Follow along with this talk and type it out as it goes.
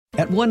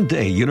At One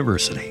Day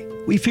University,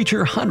 we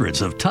feature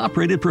hundreds of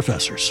top-rated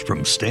professors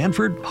from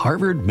Stanford,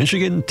 Harvard,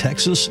 Michigan,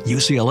 Texas,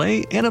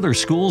 UCLA, and other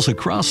schools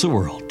across the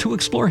world to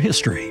explore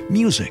history,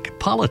 music,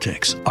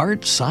 politics,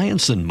 art,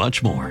 science, and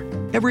much more.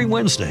 Every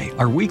Wednesday,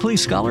 our weekly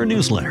scholar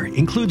newsletter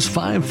includes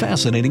 5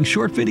 fascinating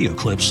short video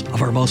clips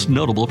of our most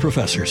notable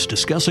professors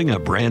discussing a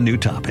brand new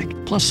topic,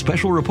 plus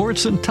special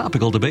reports and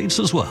topical debates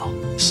as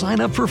well.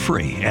 Sign up for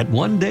free at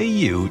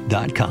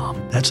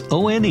onedayu.com. That's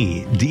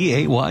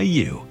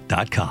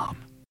ONEDAYU.com.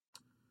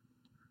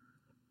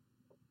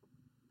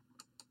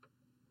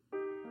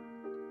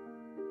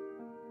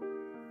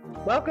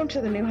 Welcome to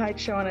the New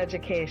Heights Show on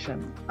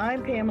Education.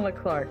 I'm Pamela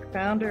Clark,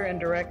 founder and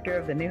director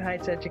of the New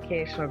Heights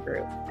Educational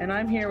Group, and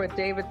I'm here with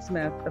David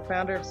Smith, the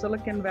founder of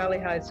Silicon Valley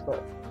High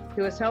School,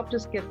 who has helped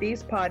us get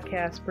these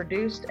podcasts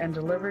produced and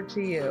delivered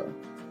to you.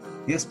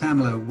 Yes,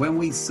 Pamela, when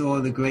we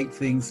saw the great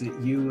things that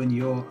you and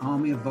your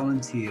army of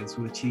volunteers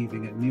were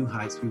achieving at New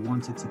Heights, we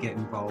wanted to get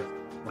involved.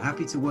 We're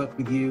happy to work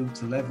with you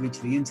to leverage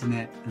the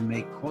internet and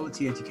make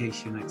quality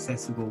education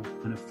accessible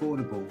and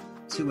affordable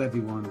to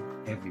everyone,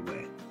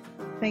 everywhere.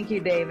 Thank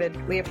you, David.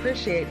 We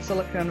appreciate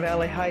Silicon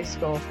Valley High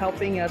School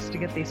helping us to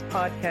get these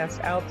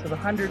podcasts out to the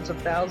hundreds of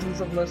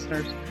thousands of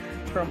listeners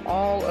from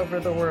all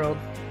over the world.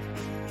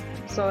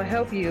 So I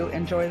hope you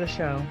enjoy the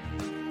show.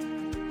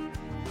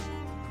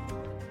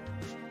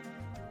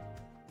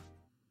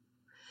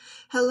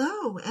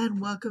 Hello, and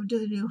welcome to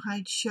the New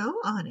Heights Show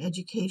on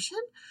Education.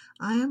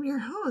 I am your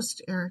host,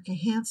 Erika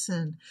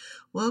Hanson.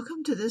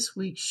 Welcome to this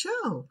week's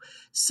show.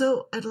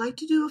 So I'd like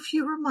to do a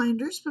few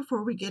reminders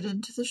before we get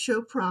into the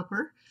show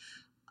proper.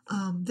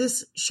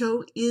 This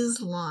show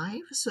is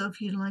live, so if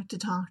you'd like to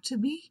talk to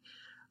me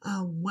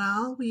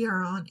while we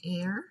are on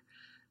air,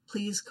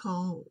 please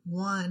call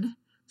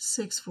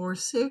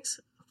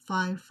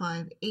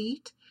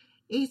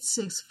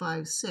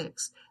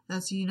 1-646-558-8656.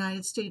 That's a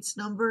United States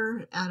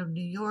number out of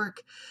New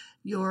York.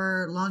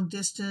 Your long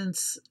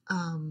distance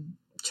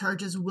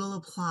charges will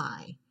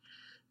apply.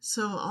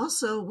 So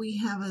also we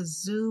have a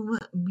Zoom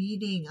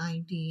meeting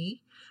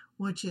ID,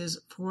 which is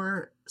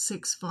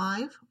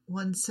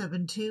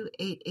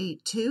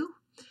 465-172-882.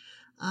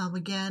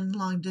 Again,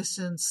 long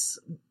distance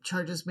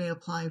charges may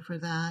apply for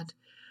that.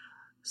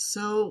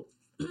 So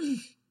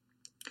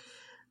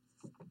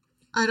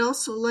I'd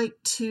also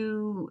like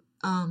to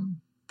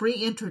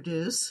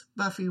reintroduce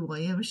Buffy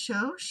Williams'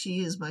 show.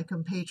 She is my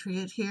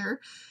compatriot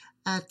here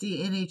at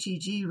the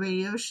NHEG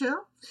radio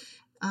show.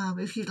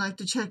 If you'd like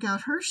to check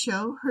out her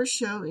show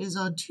is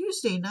on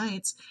Tuesday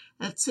nights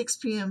at 6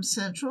 p.m.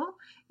 Central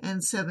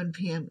and 7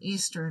 p.m.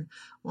 Eastern.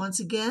 Once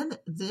again,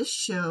 this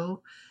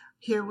show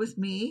here with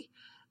me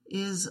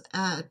is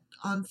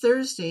on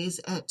Thursdays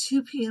at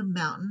 2 p.m.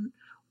 Mountain,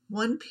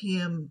 1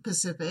 p.m.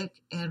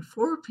 Pacific, and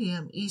 4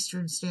 p.m.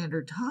 Eastern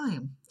Standard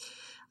Time.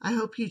 I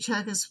hope you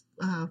check us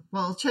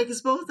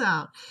both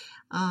out.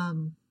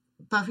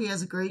 Buffy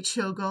has a great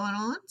show going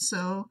on,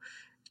 so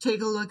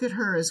take a look at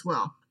her as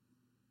well.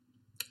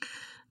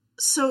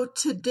 So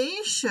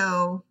today's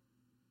show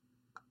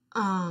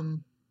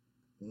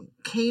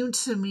came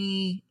to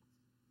me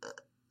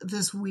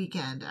this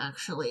weekend,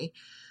 actually.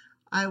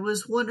 I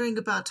was wondering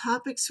about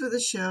topics for the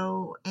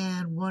show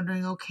and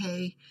wondering,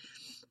 okay,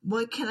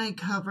 what can I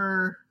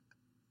cover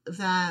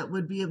that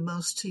would be of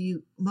most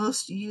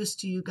use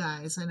to you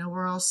guys? I know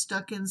we're all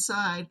stuck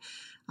inside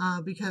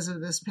because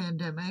of this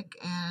pandemic,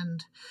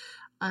 and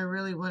I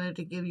really wanted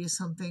to give you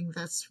something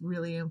that's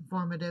really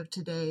informative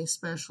today,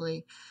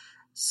 especially.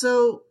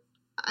 So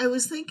I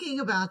was thinking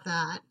about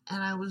that,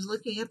 and I was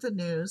looking at the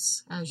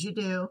news, as you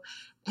do,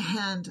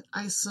 and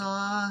I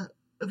saw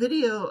a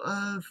video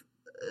of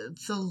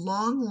the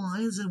long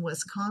lines in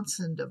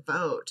Wisconsin to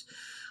vote.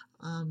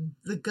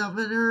 The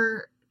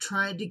governor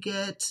tried to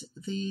get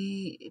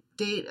the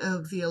date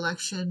of the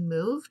election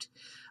moved.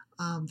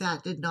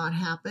 That did not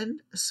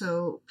happen,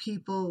 so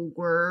people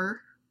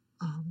were,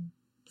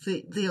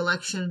 the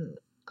election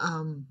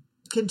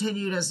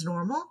continued as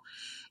normal,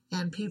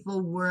 and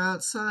people were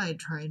outside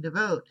trying to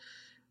vote.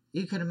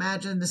 You can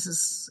imagine this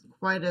is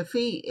quite a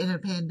feat in a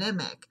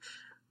pandemic.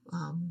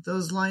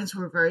 Those lines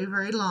were very,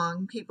 very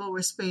long. People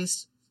were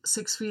spaced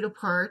 6 feet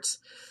apart,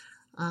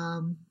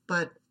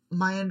 but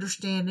my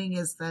understanding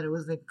is that it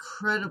was an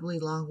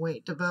incredibly long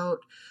wait to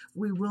vote.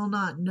 We will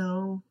not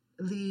know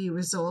the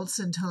results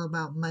until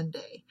about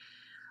Monday.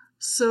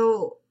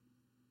 So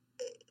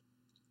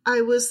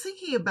I was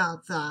thinking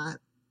about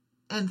that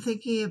and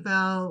thinking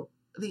about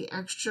the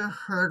extra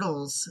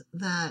hurdles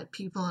that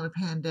people in a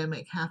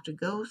pandemic have to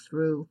go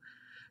through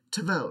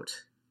to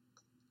vote.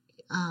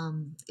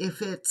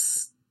 If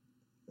it's,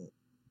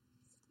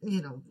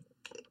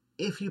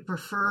 if you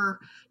prefer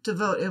to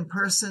vote in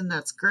person,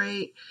 that's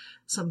great.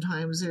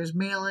 Sometimes there's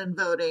mail-in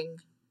voting.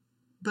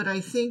 But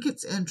I think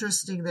it's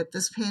interesting that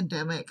this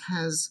pandemic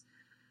has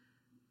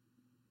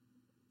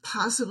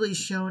possibly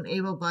shown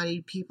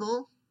able-bodied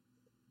people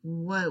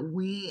what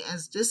we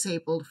as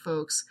disabled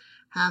folks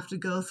have to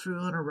go through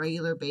on a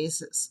regular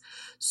basis.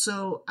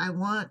 So I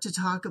want to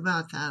talk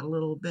about that a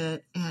little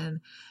bit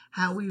and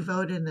how we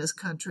vote in this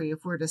country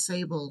if we're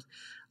disabled.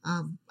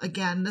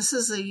 Again, this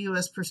is a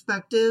U.S.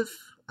 perspective.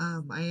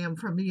 I am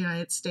from the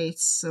United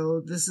States,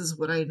 so this is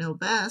what I know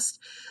best.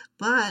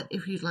 But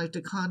if you'd like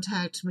to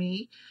contact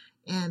me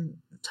and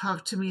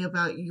talk to me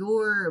about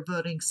your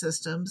voting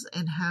systems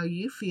and how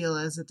you feel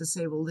as a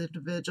disabled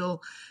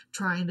individual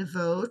trying to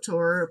vote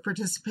or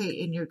participate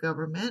in your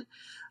government,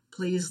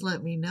 please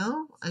let me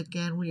know.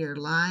 Again, we are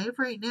live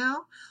right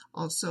now.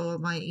 Also,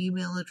 my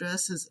email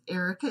address is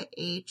Erika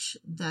H,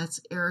 that's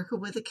Erika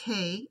with a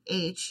K,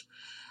 H,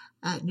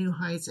 at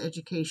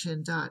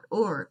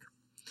newheightseducation.org.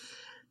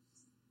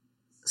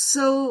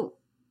 So,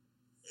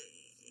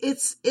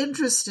 it's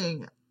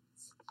interesting.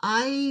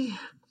 I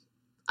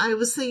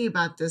was thinking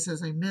about this,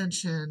 as I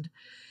mentioned,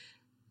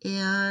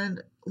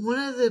 and one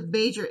of the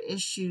major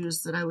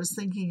issues that I was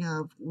thinking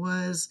of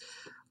was,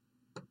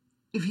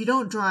 if you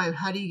don't drive,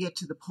 how do you get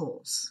to the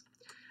polls?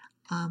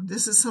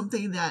 This is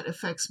something that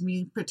affects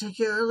me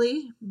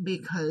particularly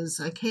because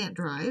I can't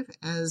drive.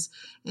 As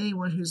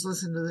anyone who's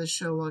listened to this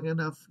show long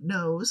enough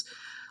knows,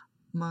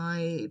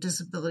 my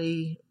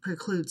disability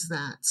precludes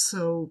that.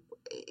 So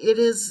it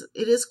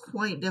is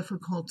quite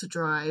difficult to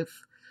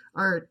drive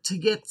or to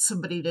get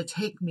somebody to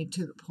take me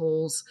to the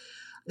polls,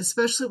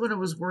 especially when I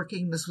was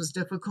working. This was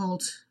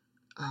difficult.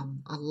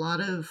 A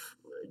lot of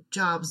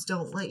jobs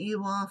don't let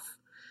you off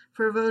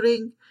for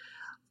voting,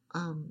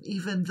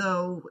 even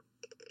though,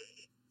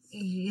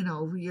 you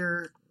know,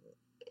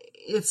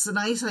 it's a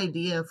nice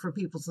idea for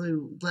people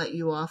to let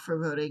you off for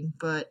voting,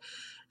 but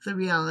the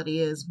reality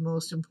is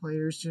most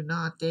employers do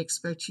not. They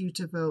expect you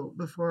to vote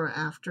before or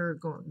after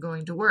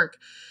going to work.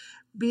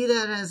 Be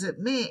that as it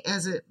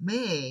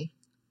may,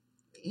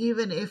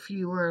 even if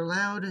you are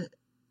allowed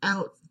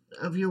out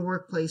of your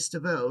workplace to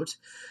vote,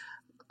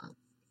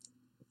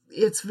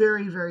 it's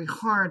very, very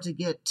hard to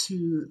get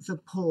to the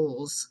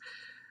polls.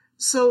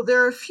 So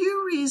there are a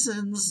few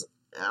reasons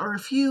or a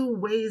few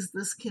ways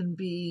this can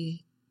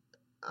be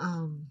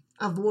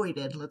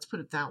avoided, let's put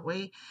it that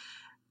way.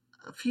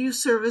 A few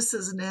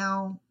services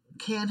now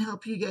can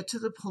help you get to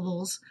the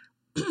polls.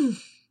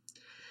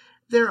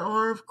 There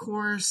are, of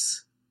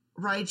course,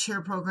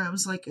 rideshare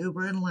programs like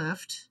Uber and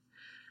Lyft.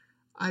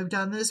 I've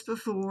done this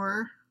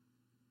before.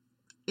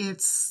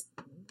 It's,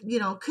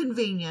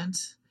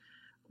 convenient,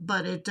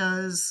 but it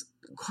does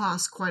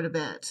cost quite a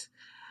bit.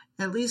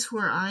 At least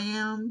where I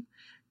am,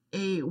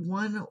 a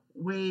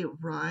one-way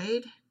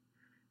ride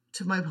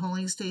to my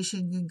polling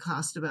station can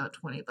cost about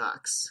 $20.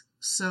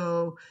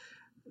 So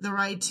the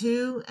ride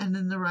to and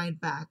then the ride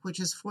back, which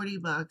is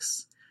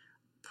 $40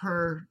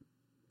 per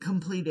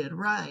completed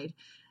ride.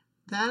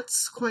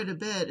 That's quite a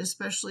bit,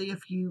 especially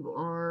if you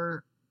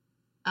are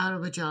out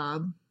of a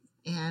job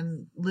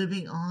and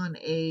living on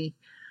a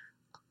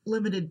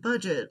limited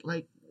budget,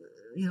 like,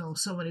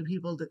 so many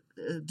people,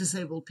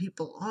 disabled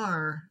people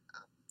are,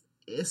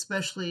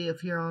 especially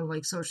if you're on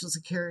like Social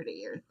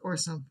Security or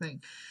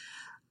something.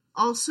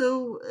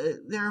 Also,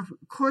 of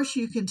course,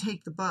 you can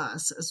take the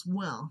bus as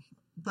well.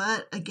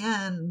 But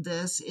again,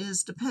 this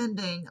is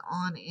depending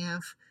on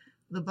if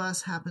the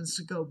bus happens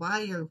to go by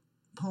your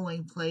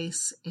polling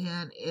place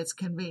and it's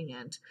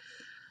convenient.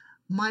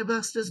 My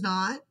bus does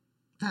not.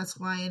 That's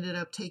why I ended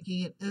up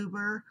taking an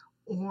Uber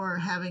or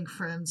having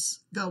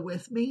friends go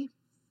with me.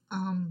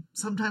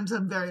 Sometimes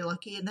I'm very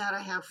lucky in that I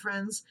have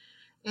friends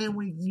and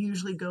we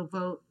usually go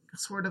vote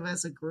sort of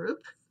as a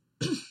group.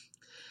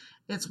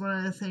 It's one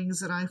of the things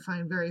that I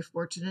find very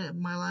fortunate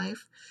in my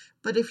life.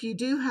 But if you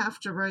do have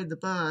to ride the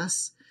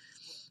bus,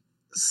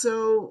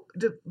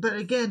 but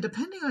again,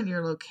 depending on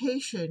your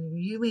location,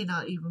 you may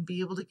not even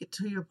be able to get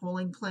to your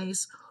polling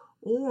place,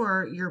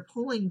 or your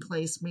polling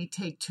place may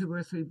take 2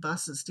 or 3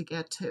 buses to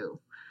get to.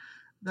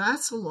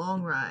 That's a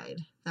long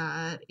ride.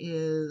 That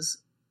is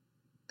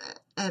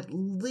at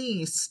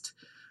least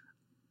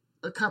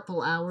a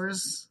couple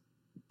hours.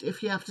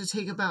 If you have to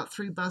take about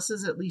 3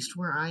 buses, at least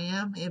where I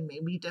am, it may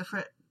be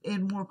different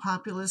in more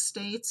populous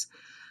states.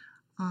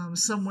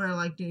 Somewhere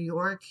like New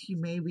York, you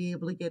may be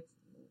able to get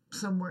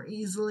somewhere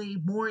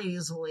more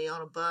easily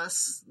on a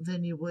bus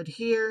than you would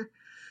here.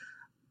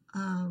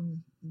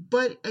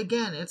 But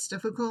again, it's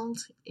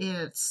difficult.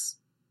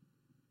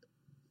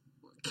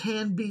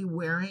 Can be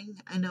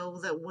wearing. I know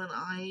that when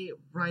I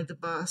ride the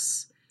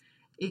bus,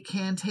 it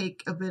can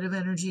take a bit of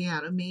energy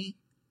out of me,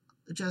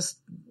 just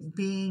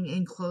being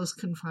in close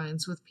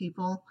confines with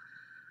people,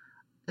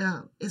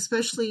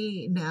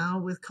 especially now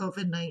with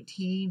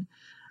COVID-19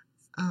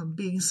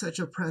 being such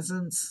a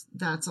presence.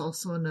 That's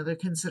also another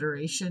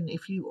consideration.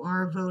 If you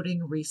are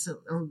voting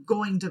or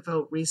going to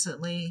vote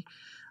recently,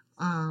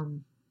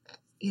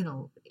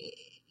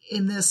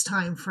 in this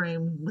time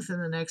frame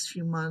within the next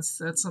few months,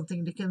 that's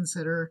something to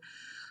consider.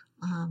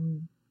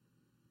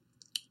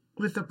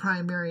 With the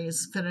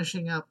primaries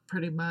finishing up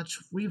pretty much,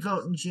 we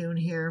vote in June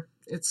here.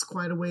 It's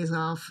quite a ways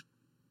off.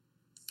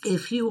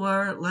 If you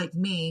are like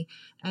me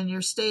and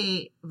your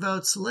state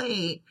votes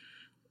late,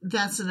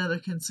 that's another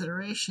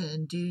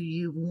consideration. Do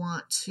you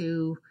want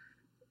to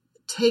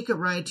take a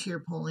ride to your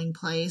polling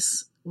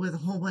place with a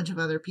whole bunch of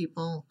other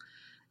people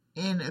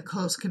in a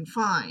close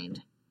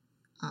confined?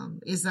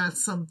 Is that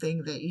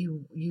something that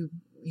you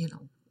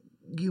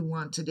you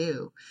want to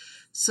do.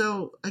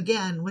 So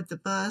again, with the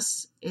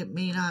bus, it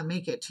may not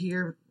make it to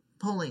your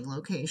polling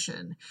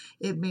location.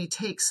 It may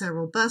take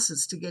several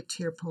buses to get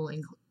to your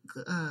polling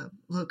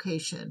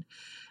location.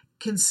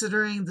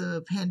 Considering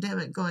the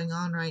pandemic going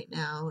on right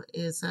now,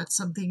 is that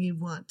something you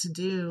want to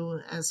do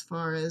as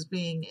far as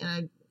being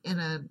in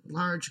a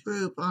large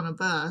group on a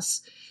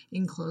bus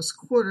in close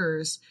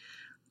quarters?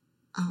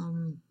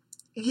 And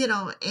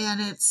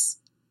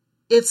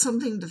it's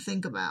something to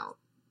think about,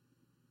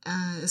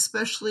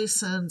 especially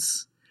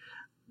since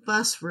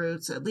bus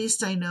routes, at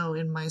least I know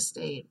in my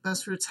state,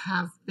 bus routes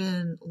have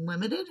been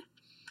limited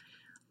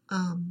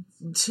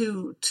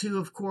to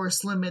of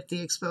course, limit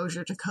the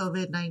exposure to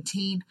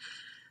COVID-19.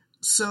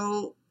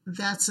 So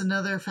that's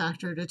another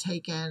factor to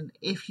take in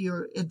if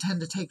you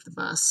intend to take the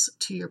bus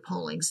to your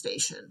polling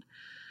station.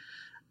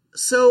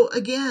 So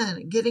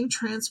again, getting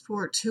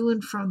transport to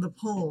and from the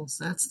polls,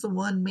 that's the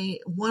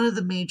one of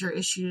the major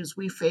issues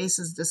we face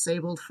as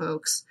disabled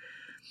folks,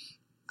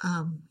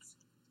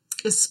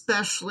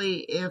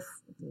 especially if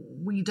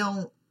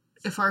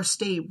our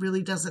state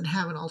really doesn't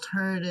have an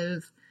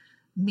alternative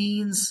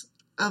means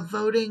of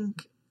voting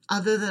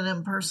other than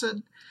in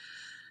person.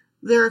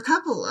 There are a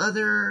couple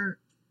other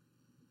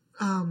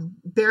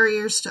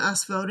barriers to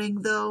us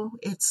voting, though.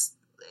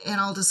 And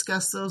I'll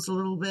discuss those a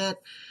little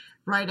bit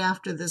right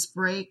after this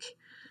break.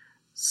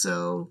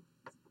 So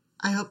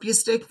I hope you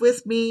stick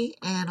with me,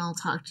 and I'll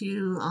talk to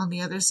you on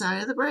the other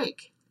side of the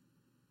break.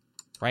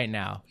 Right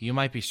now, you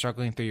might be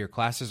struggling through your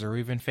classes or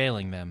even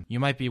failing them. You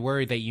might be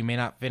worried that you may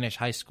not finish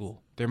high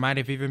school. There might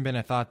have even been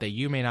a thought that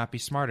you may not be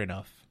smart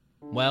enough.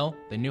 Well,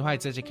 the New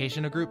Heights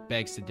Educational Group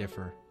begs to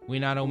differ. We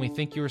not only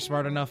think you are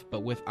smart enough,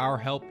 but with our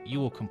help, you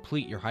will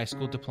complete your high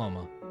school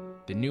diploma.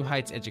 The New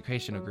Heights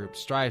Educational Group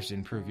strives to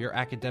improve your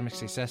academic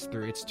success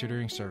through its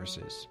tutoring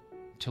services.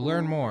 To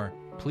learn more,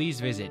 please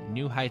visit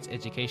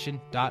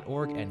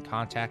newheightseducation.org and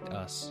contact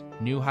us.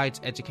 New Heights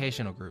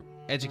Educational Group,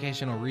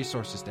 educational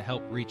resources to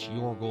help reach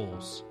your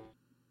goals.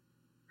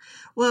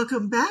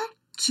 Welcome back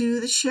to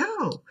the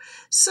show.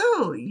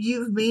 So,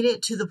 you've made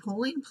it to the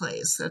polling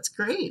place. That's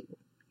great.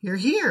 You're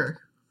here.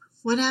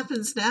 What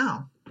happens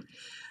now?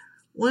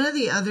 One of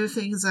the other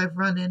things I've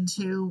run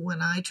into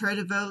when I try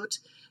to vote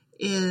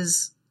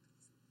is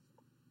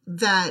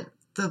that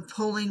the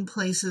polling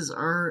places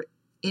are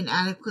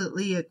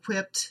inadequately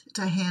equipped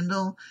to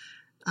handle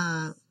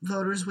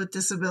voters with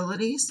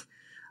disabilities.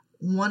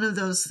 One of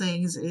those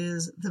things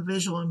is the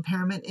visual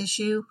impairment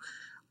issue.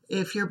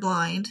 If you're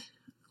blind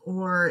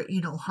or,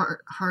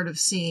 hard of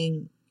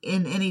seeing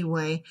in any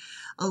way,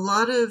 a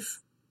lot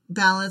of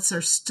ballots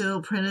are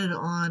still printed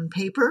on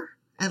paper.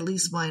 At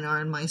least mine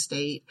are in my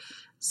state.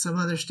 Some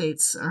other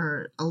states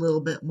are a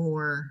little bit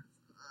more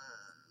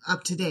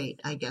up to date,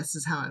 I guess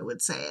is how I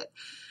would say it.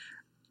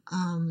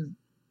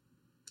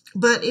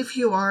 But if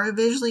you are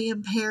visually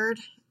impaired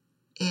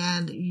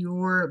and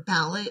your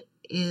ballot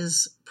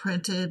is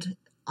printed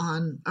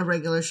on a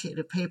regular sheet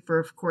of paper,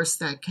 of course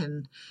that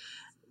can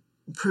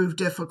prove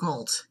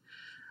difficult.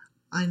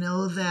 I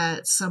know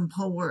that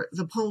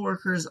the poll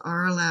workers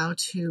are allowed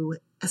to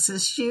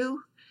assist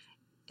you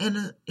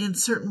in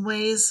certain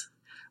ways,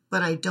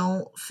 but I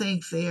don't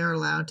think they are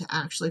allowed to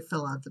actually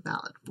fill out the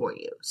ballot for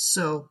you.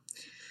 So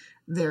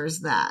there's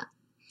that.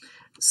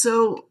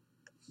 So,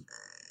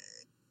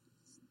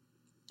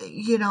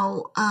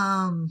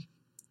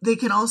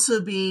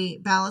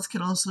 ballots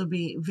can also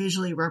be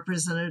visually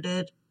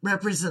represented.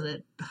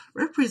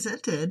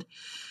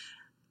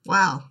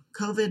 Wow,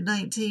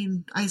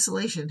 COVID-19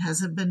 isolation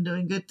hasn't been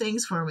doing good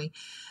things for me.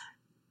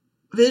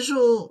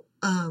 Visual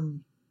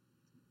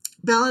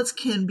ballots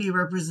can be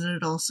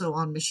represented also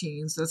on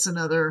machines. That's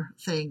another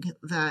thing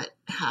that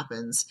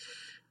happens.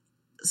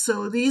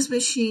 So these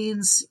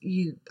machines,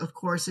 of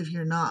course, if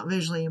you're not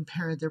visually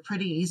impaired, they're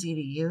pretty easy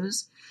to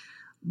use.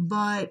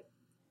 But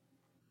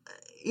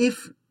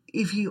if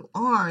you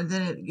are,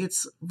 then it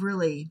gets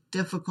really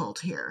difficult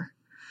here.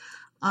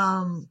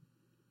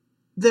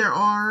 There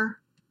are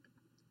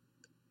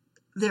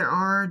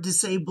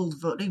disabled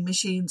voting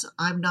machines.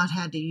 I've not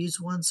had to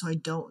use one, so I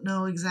don't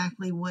know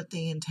exactly what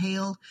they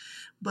entail,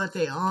 but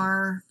they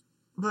are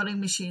voting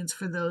machines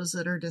for those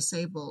that are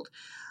disabled.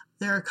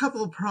 There are a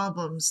couple of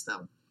problems,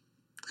 though.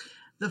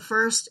 The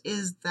first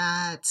is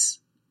that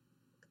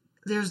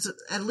there's,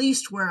 at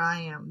least where I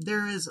am,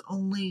 there is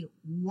only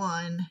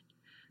one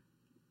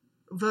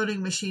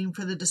voting machine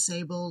for the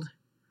disabled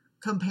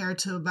compared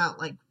to about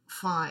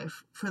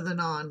 5 for the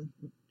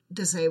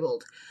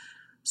non-disabled.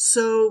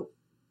 So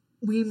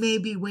we may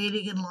be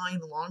waiting in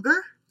line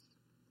longer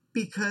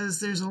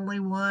because there's only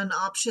one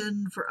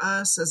option for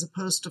us as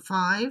opposed to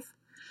 5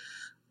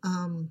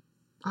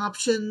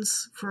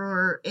 options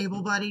for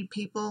able-bodied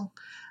people.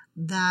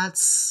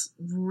 That's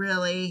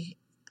really,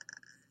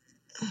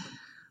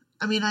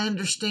 I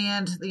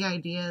understand the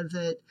idea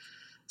that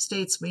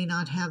states may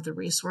not have the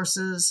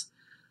resources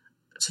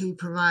to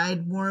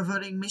provide more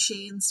voting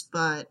machines,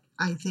 but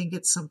I think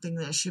it's something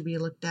that should be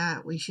looked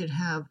at. We should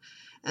have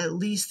at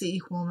least the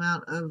equal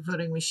amount of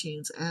voting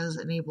machines as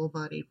an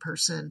able-bodied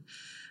person.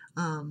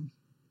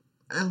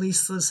 at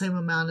least the same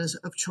amount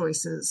of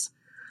choices.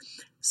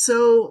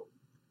 So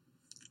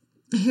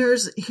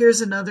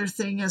here's another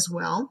thing as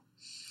well.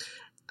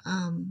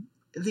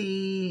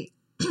 The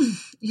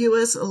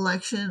U.S.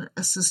 Election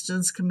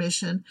Assistance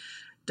Commission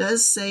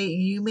does say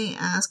you may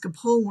ask a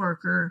poll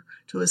worker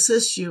to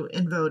assist you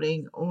in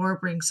voting or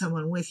bring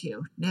someone with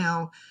you.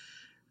 Now,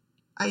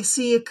 I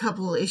see a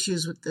couple of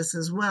issues with this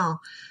as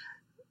well.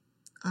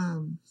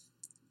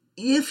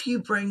 If you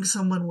bring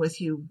someone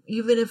with you,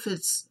 even if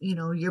it's,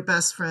 your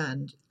best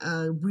friend,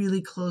 a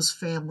really close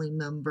family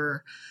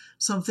member,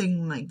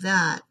 something like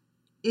that,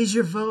 is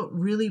your vote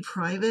really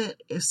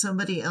private if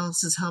somebody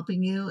else is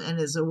helping you and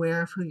is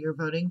aware of who you're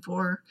voting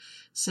for,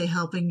 say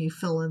helping you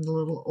fill in the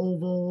little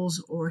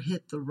ovals or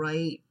hit the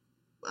right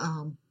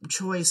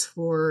choice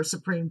for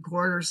Supreme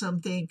Court or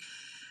something?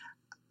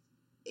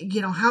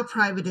 How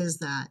private is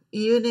that?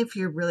 Even if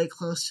you're really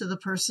close to the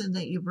person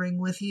that you bring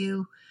with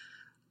you,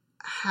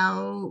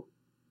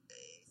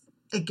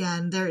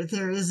 again,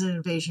 there is an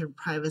invasion of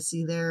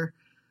privacy there,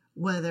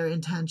 whether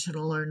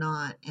intentional or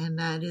not, and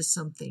that is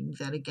something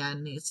that,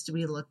 again, needs to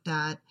be looked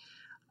at.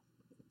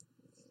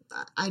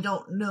 I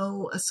don't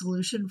know a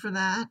solution for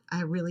that.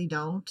 I really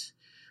don't.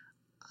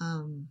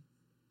 I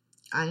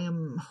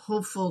am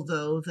hopeful,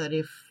 though, that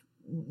if,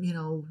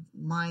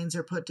 minds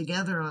are put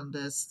together on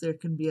this, there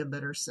can be a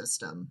better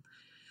system.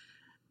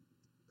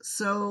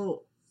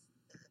 So,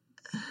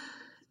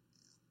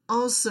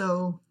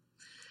 also,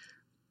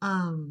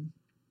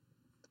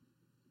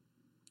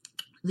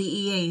 the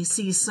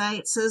EAC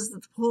site says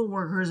that the poll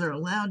workers are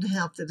allowed to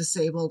help the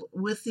disabled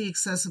with the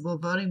accessible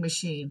voting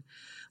machine,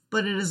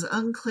 but it is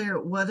unclear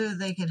whether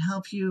they can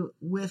help you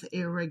with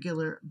a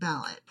regular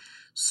ballot.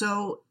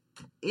 So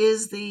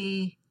is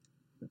the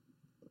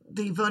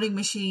voting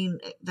machine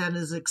that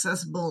is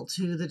accessible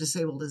to the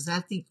disabled, is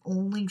that the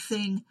only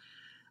thing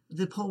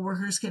the poll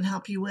workers can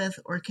help you with,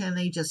 or can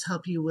they just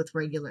help you with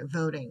regular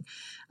voting?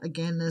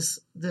 Again, this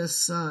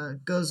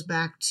goes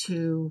back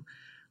to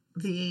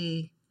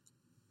the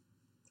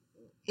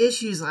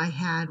issues I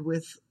had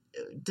with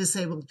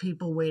disabled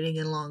people waiting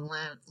in long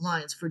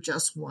lines for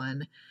just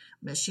one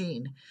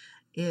machine.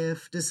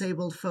 If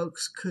disabled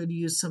folks could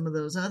use some of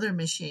those other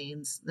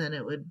machines, then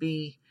it would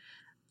be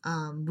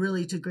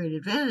really to great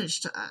advantage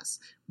to us.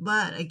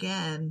 But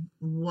again,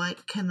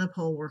 what can the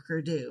poll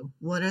worker do?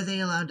 What are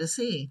they allowed to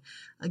see?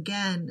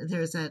 Again,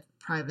 there's that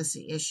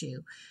privacy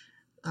issue.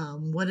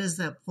 What is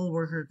that poll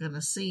worker going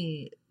to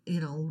see?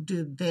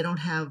 They don't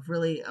have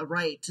really a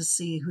right to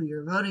see who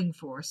you're voting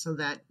for, so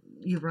that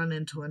you run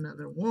into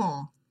another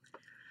wall.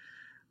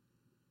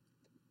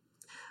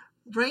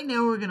 Right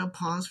now, we're going to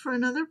pause for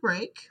another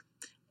break,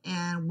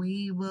 and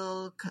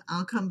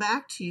I'll come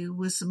back to you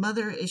with some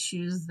other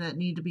issues that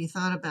need to be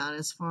thought about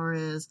as far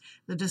as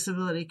the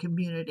disability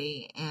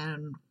community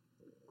and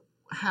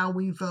how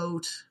we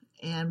vote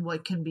and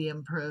what can be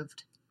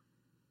improved.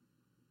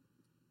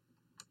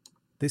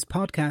 This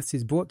podcast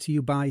is brought to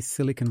you by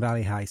Silicon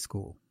Valley High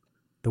School,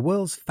 the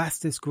world's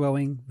fastest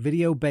growing,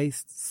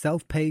 video-based,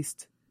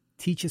 self-paced,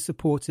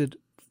 teacher-supported,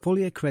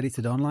 fully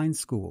accredited online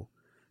school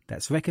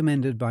that's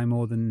recommended by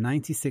more than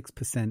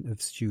 96%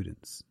 of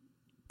students.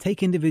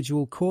 Take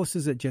individual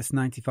courses at just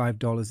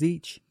 $95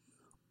 each,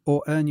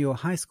 or earn your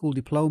high school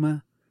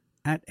diploma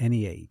at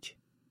any age.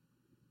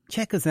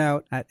 Check us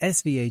out at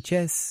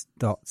svhs.co.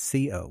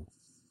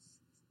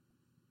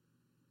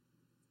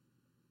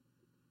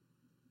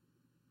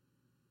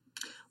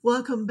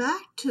 Welcome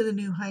back to the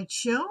New Heights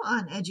Show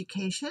on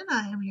Education.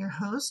 I am your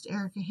host,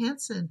 Erika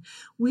Hanson.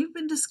 We've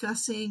been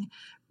discussing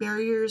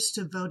barriers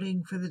to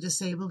voting for the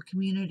disabled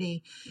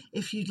community.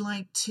 If you'd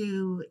like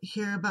to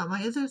hear about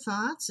my other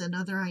thoughts and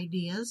other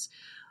ideas,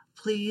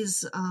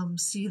 please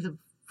see the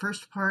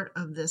first part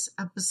of this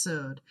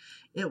episode.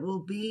 It will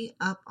be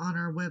up on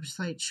our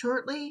website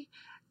shortly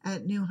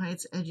at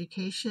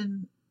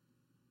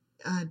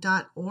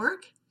newheightseducation.org.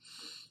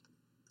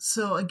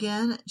 So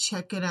again,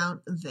 check it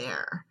out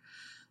there.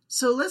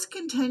 So let's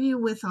continue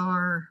with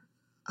our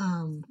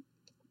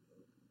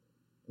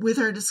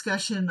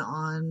discussion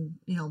on,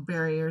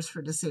 barriers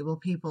for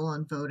disabled people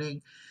on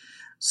voting.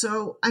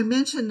 So I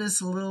mentioned this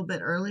a little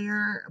bit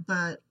earlier,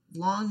 but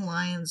long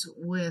lines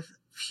with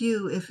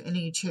few, if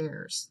any,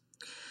 chairs.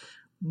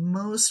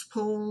 Most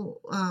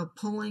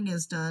polling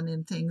is done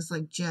in things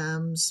like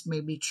gyms,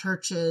 maybe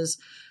churches,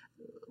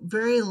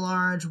 very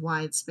large,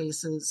 wide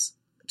spaces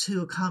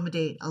to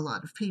accommodate a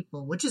lot of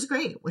people, which is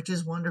great, which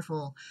is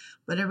wonderful.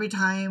 But every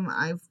time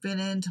I've been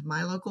into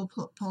my local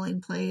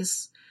polling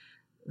place,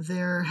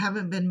 there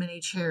haven't been many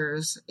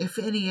chairs, if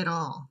any at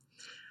all.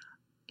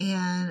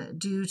 And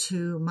due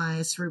to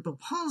my cerebral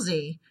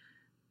palsy,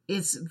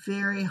 it's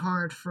very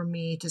hard for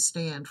me to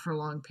stand for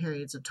long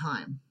periods of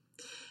time.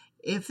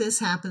 If this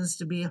happens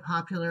to be a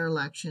popular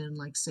election,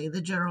 like say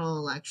the general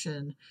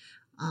election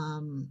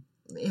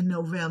in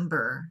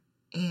November,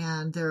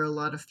 and there are a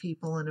lot of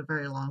people in a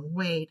very long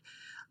wait,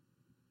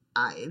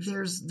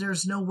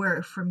 there's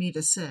nowhere for me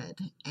to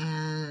sit,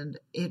 and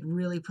it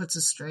really puts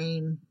a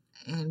strain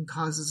and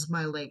causes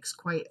my legs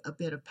quite a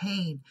bit of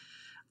pain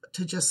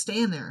to just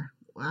stand there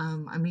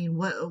I mean,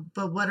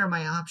 what are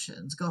my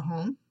options? Go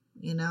home,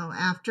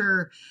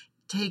 after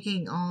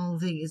taking all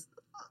these,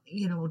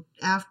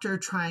 after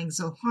trying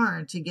so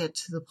hard to get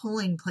to the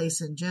polling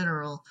place in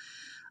general.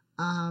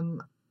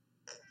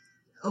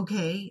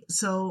 Okay,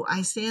 so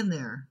I stand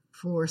there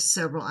for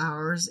several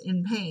hours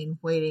in pain,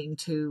 waiting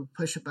to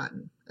push a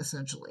button,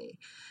 essentially,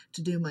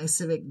 to do my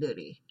civic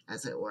duty,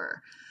 as it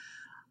were.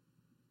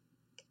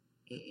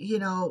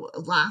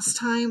 Last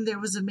time there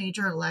was a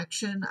major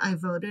election, I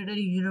voted at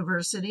a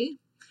university.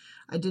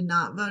 I did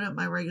not vote at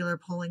my regular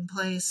polling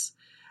place.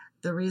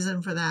 The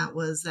reason for that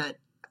was that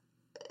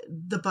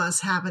the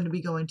bus happened to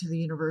be going to the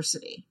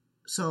university.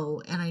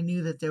 So, and I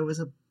knew that there was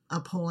a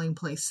polling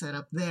place set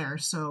up there,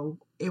 so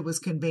it was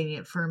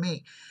convenient for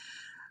me.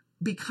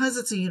 Because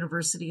it's a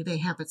university, they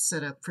have it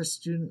set up for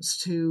students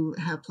to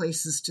have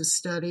places to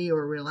study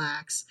or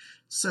relax.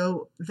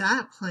 So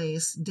that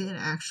place did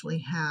actually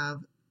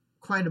have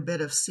quite a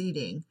bit of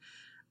seating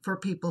for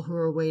people who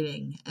are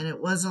waiting, and it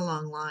was a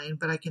long line,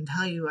 but I can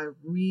tell you I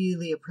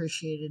really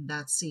appreciated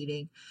that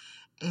seating,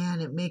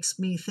 and it makes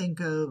me think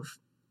of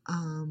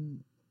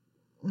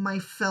my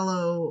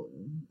fellow,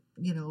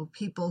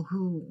 people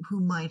who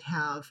might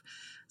have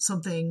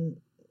something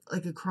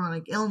like a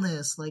chronic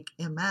illness like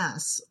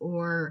MS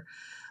or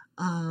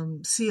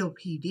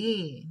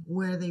COPD,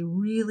 where they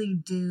really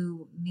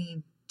do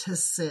need to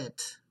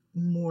sit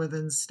more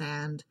than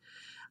stand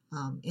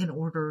in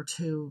order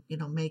to,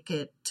 make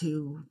it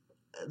to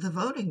the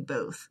voting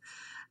booth.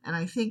 And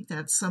I think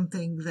that's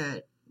something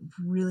that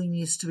really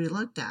needs to be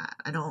looked at.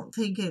 I don't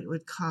think it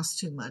would cost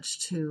too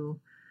much to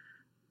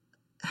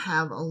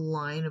have a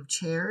line of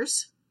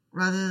chairs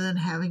rather than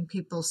having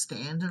people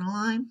stand in a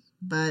line,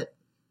 but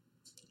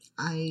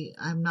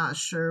I'm not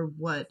sure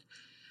what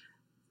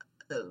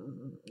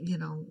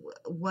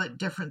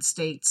different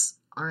states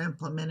are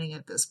implementing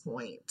at this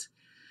point.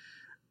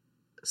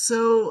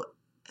 So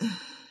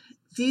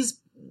these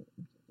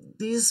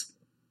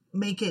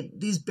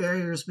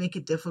barriers make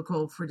it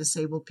difficult for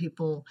disabled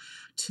people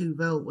to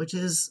vote, which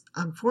is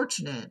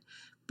unfortunate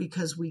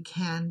because we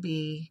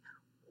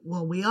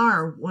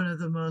are one of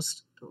the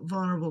most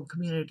vulnerable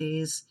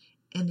communities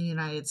in the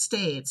United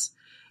States,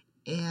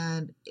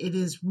 and it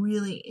is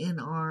really in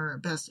our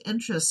best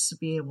interests to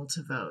be able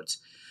to vote,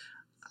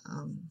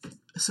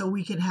 so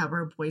we can have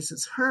our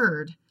voices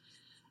heard.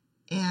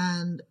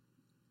 And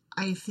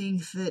I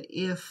think that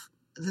if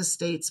the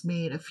states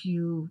made a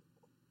few,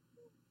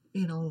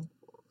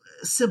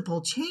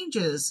 simple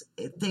changes,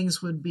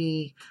 things would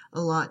be a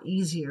lot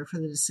easier for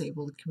the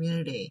disabled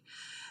community.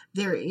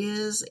 There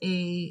is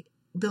a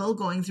bill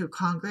going through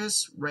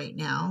Congress right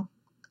now.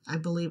 I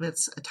believe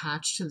it's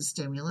attached to the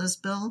stimulus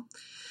bill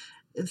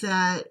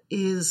that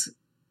is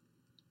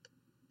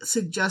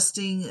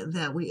suggesting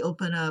that we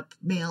open up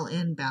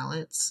mail-in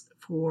ballots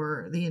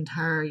for the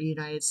entire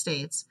United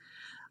States.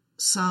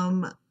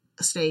 Some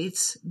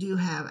states do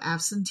have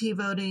absentee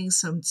voting.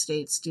 Some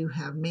states do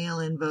have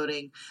mail-in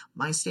voting.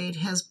 My state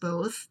has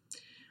both.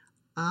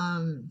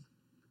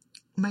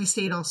 My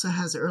state also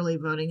has early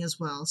voting as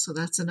well, so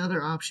that's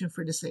another option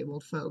for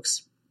disabled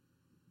folks.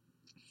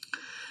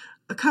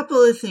 A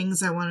couple of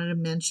things I wanted to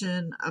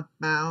mention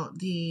about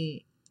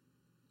the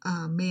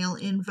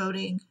mail-in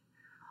voting.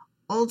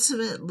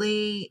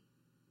 Ultimately,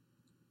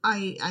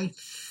 I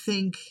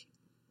think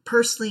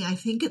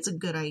it's a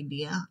good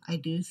idea. I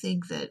do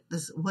think that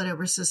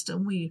whatever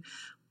system we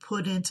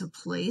put into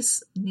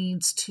place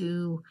needs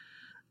to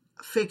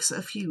fix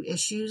a few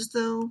issues,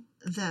 though,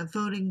 that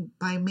voting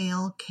by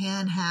mail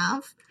can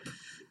have.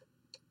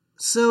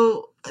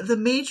 So the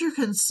major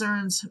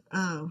concerns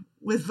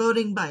with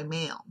voting by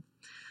mail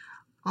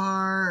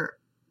are,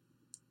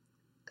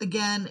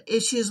 again,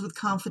 issues with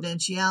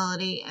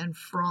confidentiality and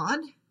fraud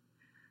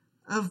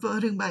of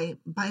voting by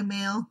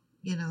mail.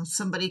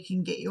 Somebody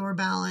can get your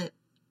ballot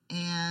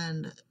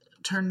and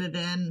turn it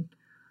in,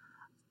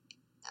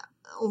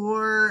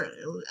 or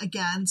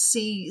again,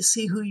 see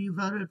who you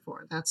voted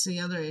for. That's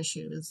the other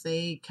issue, is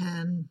they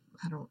can,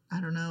 I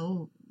don't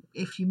know,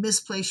 if you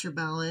misplace your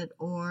ballot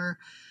or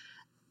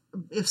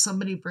if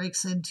somebody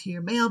breaks into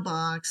your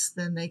mailbox,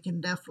 then they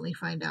can definitely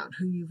find out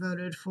who you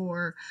voted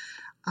for.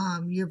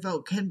 Your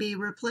vote can be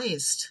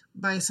replaced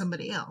by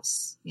somebody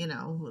else.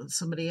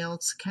 Somebody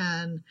else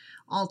can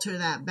alter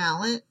that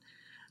ballot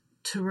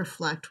to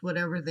reflect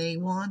whatever they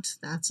want.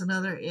 That's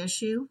another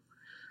issue.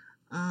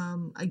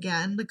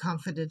 Again, the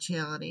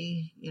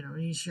confidentiality,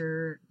 is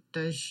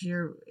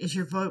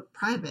your vote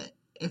private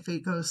if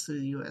it goes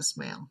through the U.S.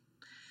 mail?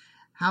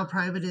 How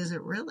private is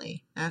it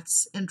really?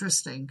 That's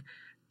interesting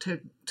to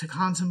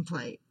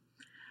contemplate.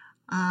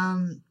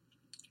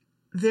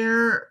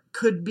 There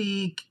could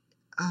be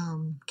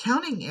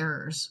counting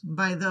errors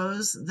by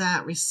those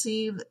that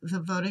receive the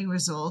voting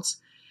results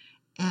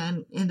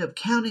and end up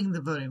counting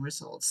the voting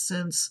results.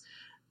 Since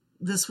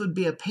this would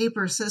be a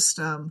paper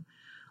system,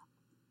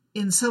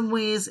 in some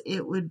ways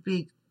it would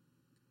be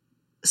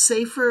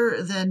safer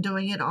than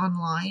doing it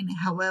online.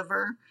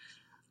 However,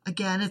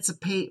 again, it's a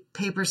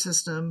paper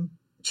system.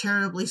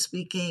 Charitably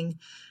speaking,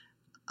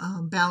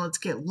 ballots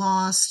get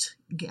lost,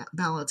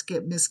 ballots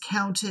get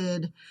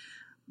miscounted,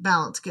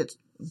 ballots can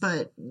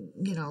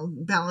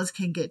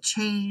get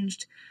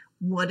changed.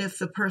 What if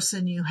the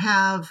person you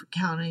have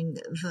counting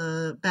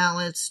the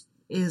ballots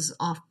is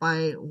off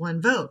by one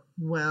vote?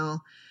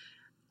 Well,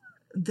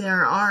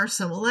 there are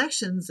some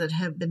elections that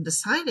have been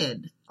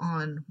decided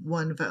on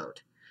one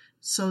vote,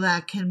 so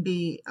that can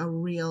be a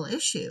real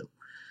issue.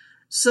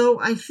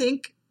 So I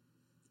think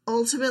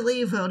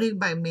ultimately voting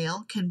by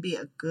mail can be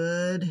a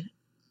good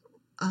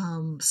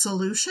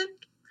solution,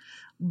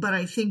 but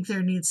I think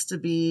there needs to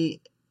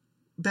be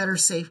better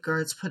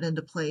safeguards put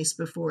into place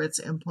before it's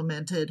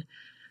implemented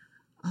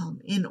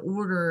in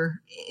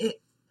order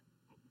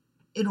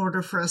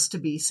for us to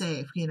be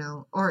safe,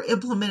 or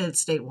implemented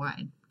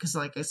statewide. Because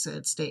like I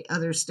said,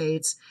 other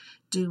states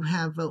do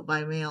have vote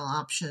by mail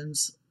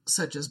options,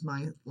 such as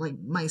my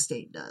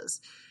state does.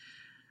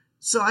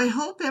 So I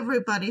hope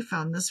everybody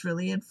found this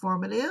really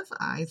informative.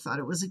 I thought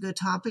it was a good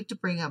topic to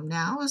bring up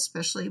now,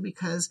 especially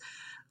because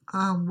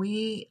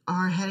we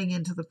are heading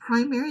into the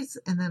primaries.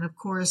 And then, of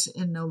course,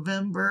 in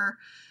November,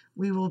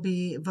 we will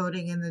be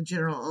voting in the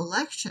general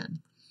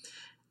election.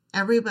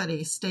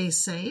 Everybody stay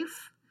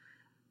safe,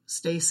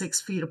 stay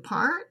 6 feet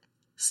apart,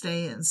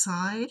 stay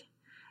inside,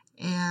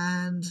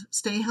 and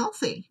stay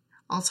healthy.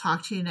 I'll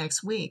talk to you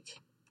next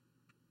week.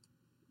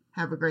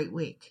 Have a great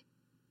week.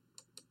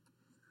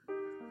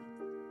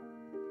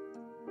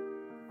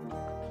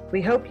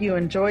 We hope you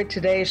enjoyed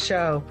today's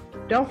show.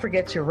 Don't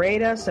forget to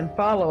rate us and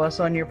follow us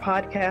on your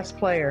podcast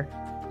player.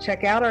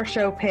 Check out our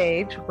show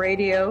page,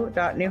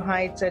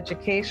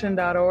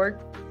 radio.newheightseducation.org,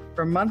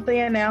 for monthly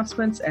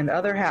announcements and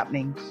other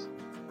happenings.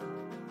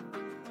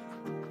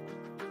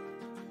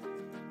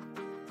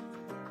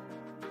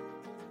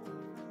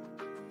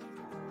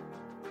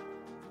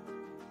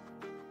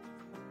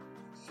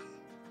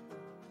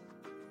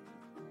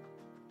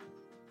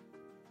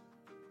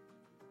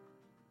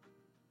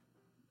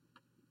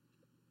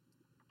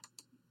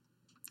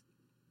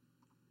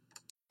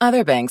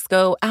 Other banks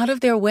go out of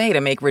their way to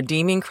make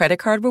redeeming credit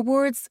card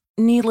rewards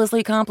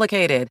needlessly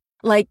complicated,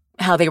 like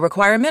how they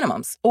require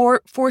minimums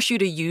or force you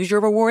to use your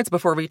rewards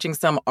before reaching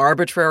some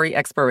arbitrary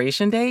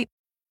expiration date.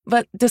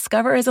 But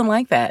Discover isn't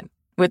like that.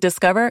 With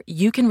Discover,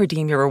 you can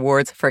redeem your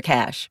rewards for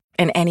cash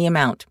in any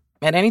amount,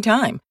 at any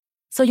time,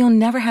 so you'll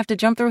never have to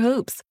jump through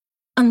hoops.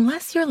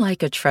 Unless you're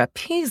like a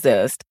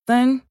trapezist,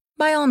 then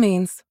by all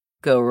means,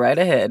 go right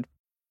ahead.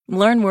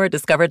 Learn more at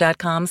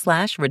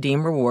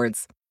discover.com/redeem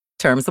rewards.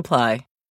 Terms apply.